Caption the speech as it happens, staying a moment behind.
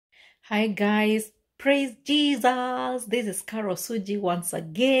Hi guys, praise Jesus. This is Carol Suji once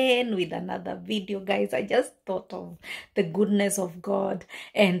again with another video. Guys, I just thought of the goodness of God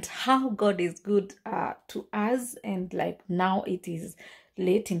and how God is good to us, and like now it is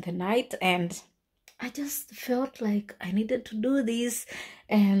late in the night and I just felt like I needed to do this,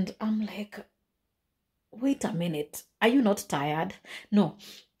 and I'm like, wait a minute, are you not tired? No,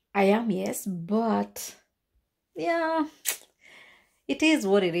 I am, yes, but yeah, it is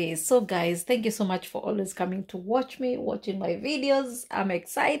what it is. So guys, thank you so much for always coming to watching my videos. I'm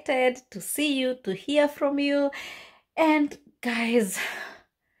excited to see you, to hear from you. And guys,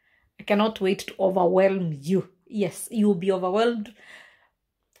 I cannot wait to overwhelm you. Yes, you'll be overwhelmed.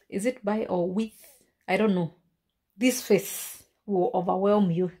 Is it by or with? I don't know. This face will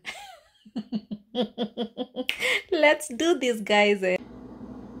overwhelm you. Let's do this, guys.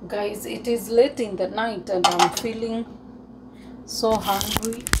 Guys, it is late in the night and I'm feeling so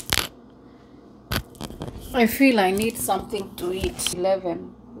hungry. I feel I need something to eat.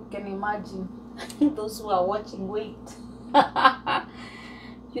 11. You can imagine. Those who are watching, wait.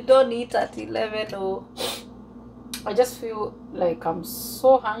 You don't eat at 11. Oh, I just feel like I'm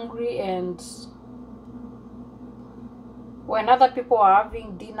so hungry, and when other people are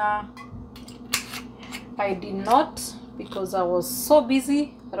having dinner, I did not because I was so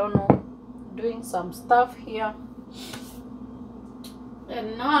busy. I don't know, doing some stuff here.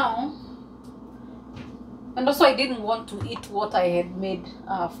 And now, and also I didn't want to eat what I had made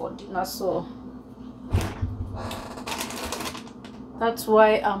for dinner, so that's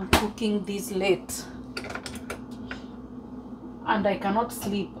why I'm cooking this late. And I cannot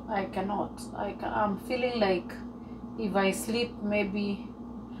sleep. I cannot. I'm feeling like if I sleep, maybe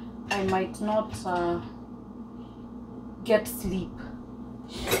I might not get sleep.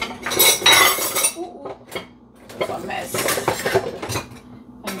 Ooh, it's a mess.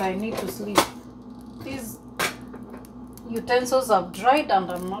 And I need to sleep. These utensils have dried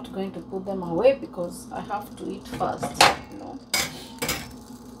and I'm not going to put them away because I have to eat first, you know.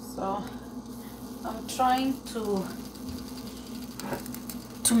 So I'm trying to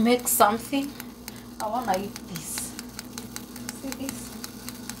make something. I want to eat this. See this?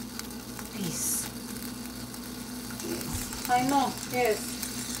 This. I know, yes.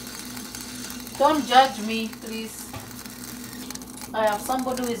 Don't judge me, please. I have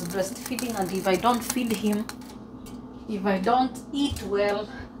somebody who is breastfeeding, and if I don't feed him, if I don't eat well,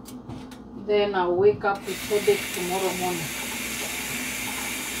 then I'll wake up with headache tomorrow morning.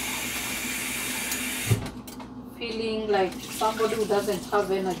 Feeling like somebody who doesn't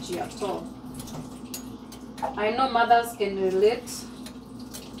have energy at all. I know mothers can relate.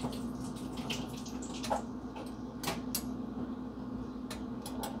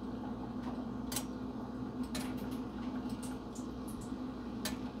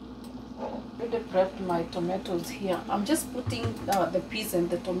 I already prepped my tomatoes here. I'm just putting the peas and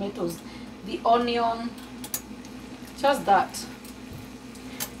the tomatoes, the onion, just that.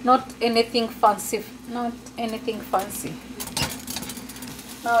 Not anything fancy. Not anything fancy.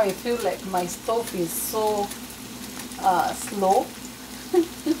 Now I feel like my stove is so slow.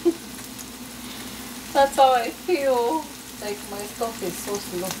 That's how I feel. Like my stove is so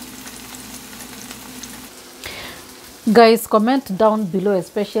slow. Guys, comment down below,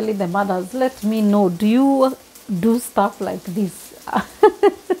 especially the mothers. Let me know, do you do stuff like this?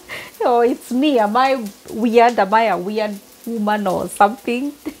 Oh, it's me. Am I weird? Am I a weird woman or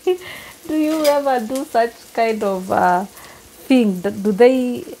something? Do you ever do such kind of thing? Do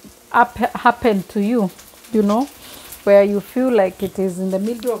they happen to you? You know, where you feel like it is in the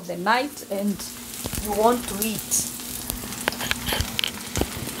middle of the night and you want to eat.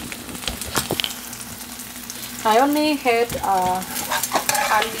 I only had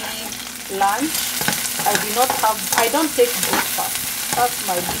early lunch. I don't take breakfast. That's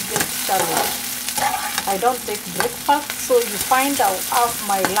my biggest challenge. I don't take breakfast, so you find I'll have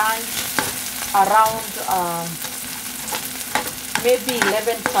my lunch around maybe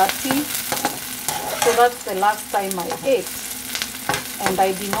 11:30. So that's the last time I ate, and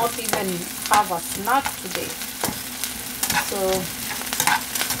I did not even have a snack today. So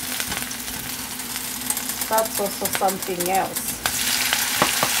that's also something else.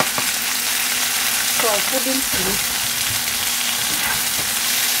 So I couldn't sleep.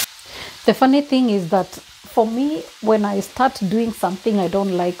 The funny thing is that for me, when I start doing something, I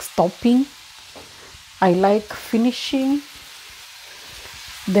don't like stopping. I like finishing.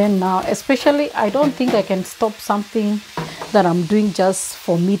 Then now, especially, I don't think I can stop something that I'm doing just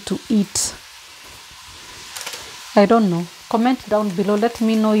for me to eat. I don't know. Comment down below. Let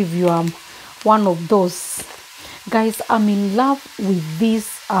me know if you are one of those. Guys, I'm in love with this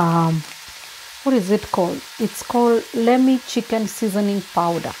what is it called? It's called Lemmy Chicken Seasoning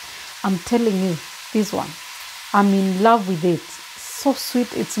Powder. I'm telling you, this one, I'm in love with it. So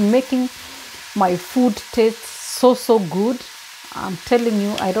sweet. It's making my food taste so good. I'm telling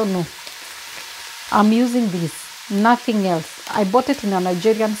you, I don't know. I'm using this, nothing else. I bought it in a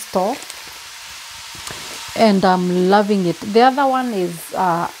Nigerian store and I'm loving it. The other one is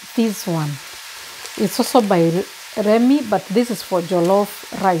this one. It's also by Remy, but this is for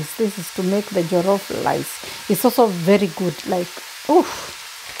jollof rice. This is to make the jollof rice. It's also very good. Like,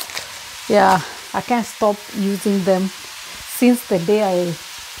 oof, yeah, I can't stop using them. Since the day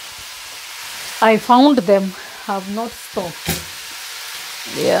I found them, I've not stopped.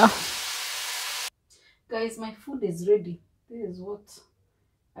 Yeah. Guys, my food is ready. This is what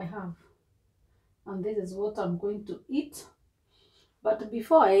I have. And this is what I'm going to eat. But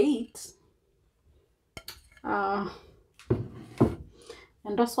before I eat, and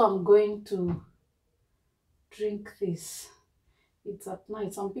also I'm going to drink this. It's at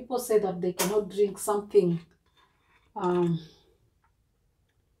night. Some people say that they cannot drink something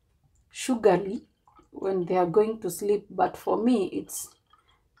sugary when they are going to sleep, but for me it's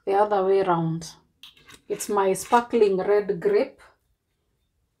the other way around. It's my sparkling red grape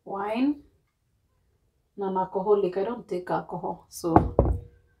wine, non-alcoholic. I don't take alcohol, so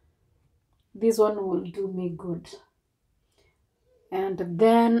this one will do me good, and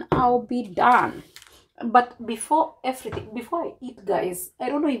then I'll be done. But before I eat, guys, I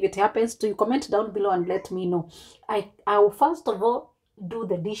don't know if it happens to you. Comment down below and let me know. I will first of all do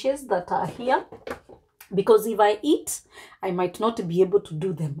the dishes that are here, because if I eat, I might not be able to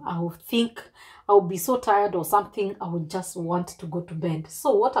do them. I'll think I'll be so tired or something. I would just want to go to bed.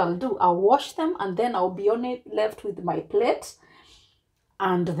 So what I'll do, I'll wash them, and then I'll be only left with my plate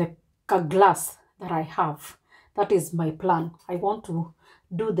and the glass that I have. That is my plan. I want to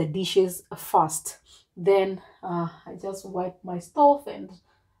do the dishes first. Then I just wipe my stove, and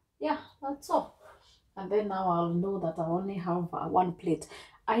yeah, that's all. And then now I'll know that I only have one plate.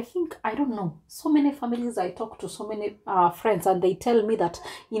 I think, I don't know, so many families I talk to, so many friends, and they tell me that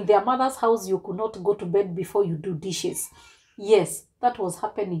in their mother's house you could not go to bed before you do dishes. Yes, that was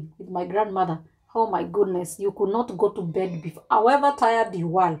happening with my grandmother. Oh my goodness, you could not go to bed before. However tired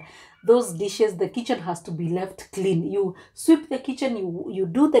you are, those dishes, the kitchen has to be left clean. You sweep the kitchen, you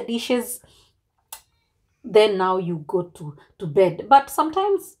do the dishes, then now you go to bed. But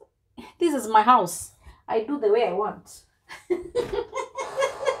sometimes, this is my house. I do the way I want.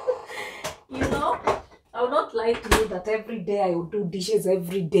 You know, I will not lie to you that every day I will do dishes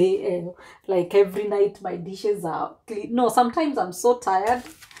every day. Like every night my dishes are clean. No, sometimes I'm so tired,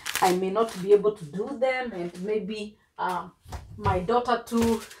 I may not be able to do them. And maybe my daughter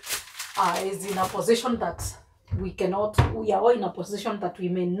too is in a position that we are all in a position that we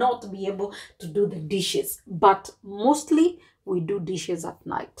may not be able to do the dishes. But mostly we do dishes at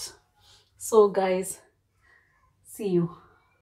night. So guys, see you.